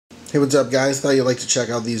Hey, what's up, guys? Thought you'd like to check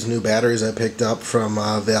out these new batteries I picked up from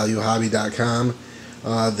valuehobby.com.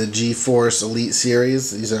 The GForce Elite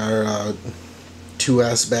Series. These are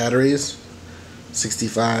 2S batteries,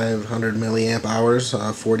 6500 milliamp hours,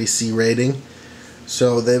 40c rating.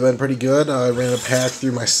 So they've been pretty good. I ran a pack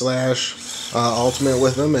through my Slash Ultimate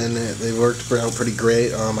with them, and they worked out pretty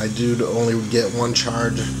great. I do only get one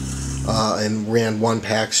charge and ran one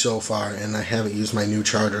pack so far, and I haven't used my new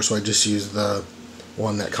charger, so I just used the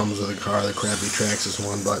one that comes with the car, the crappy Traxxas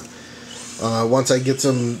one. But once I get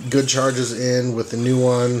some good charges in with the new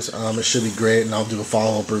ones, it should be great, and I'll do a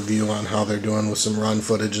follow-up review on how they're doing with some run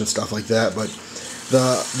footage and stuff like that. But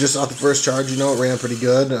just off the first charge, it ran pretty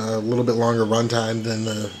good. A little bit longer runtime than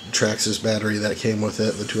the Traxxas battery that came with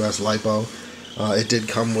it, the 2S Lipo. It did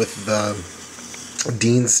come with the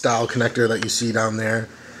Dean style connector that you see down there,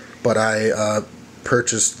 but I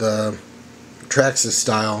purchased the Traxxas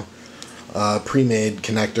style pre-made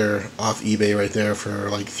connector off eBay right there for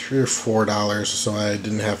like $3 or $4, so I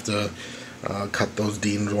didn't have to cut those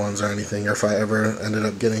Dean's ones or anything. Or if I ever ended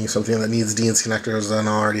up getting something that needs Dean's connectors, then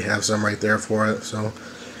I'll already have some right there for it. So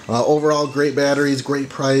overall, great batteries, great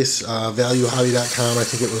price. Valuehobby.com, I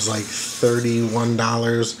think it was like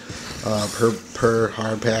 $31 per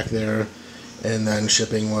hard pack there, and then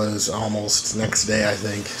shipping was almost next day, I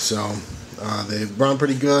think. So they run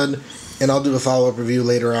pretty good. And I'll do a follow-up review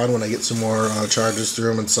later on when I get some more charges through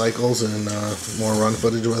them and cycles and more run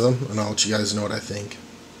footage with them, and I'll let you guys know what I think.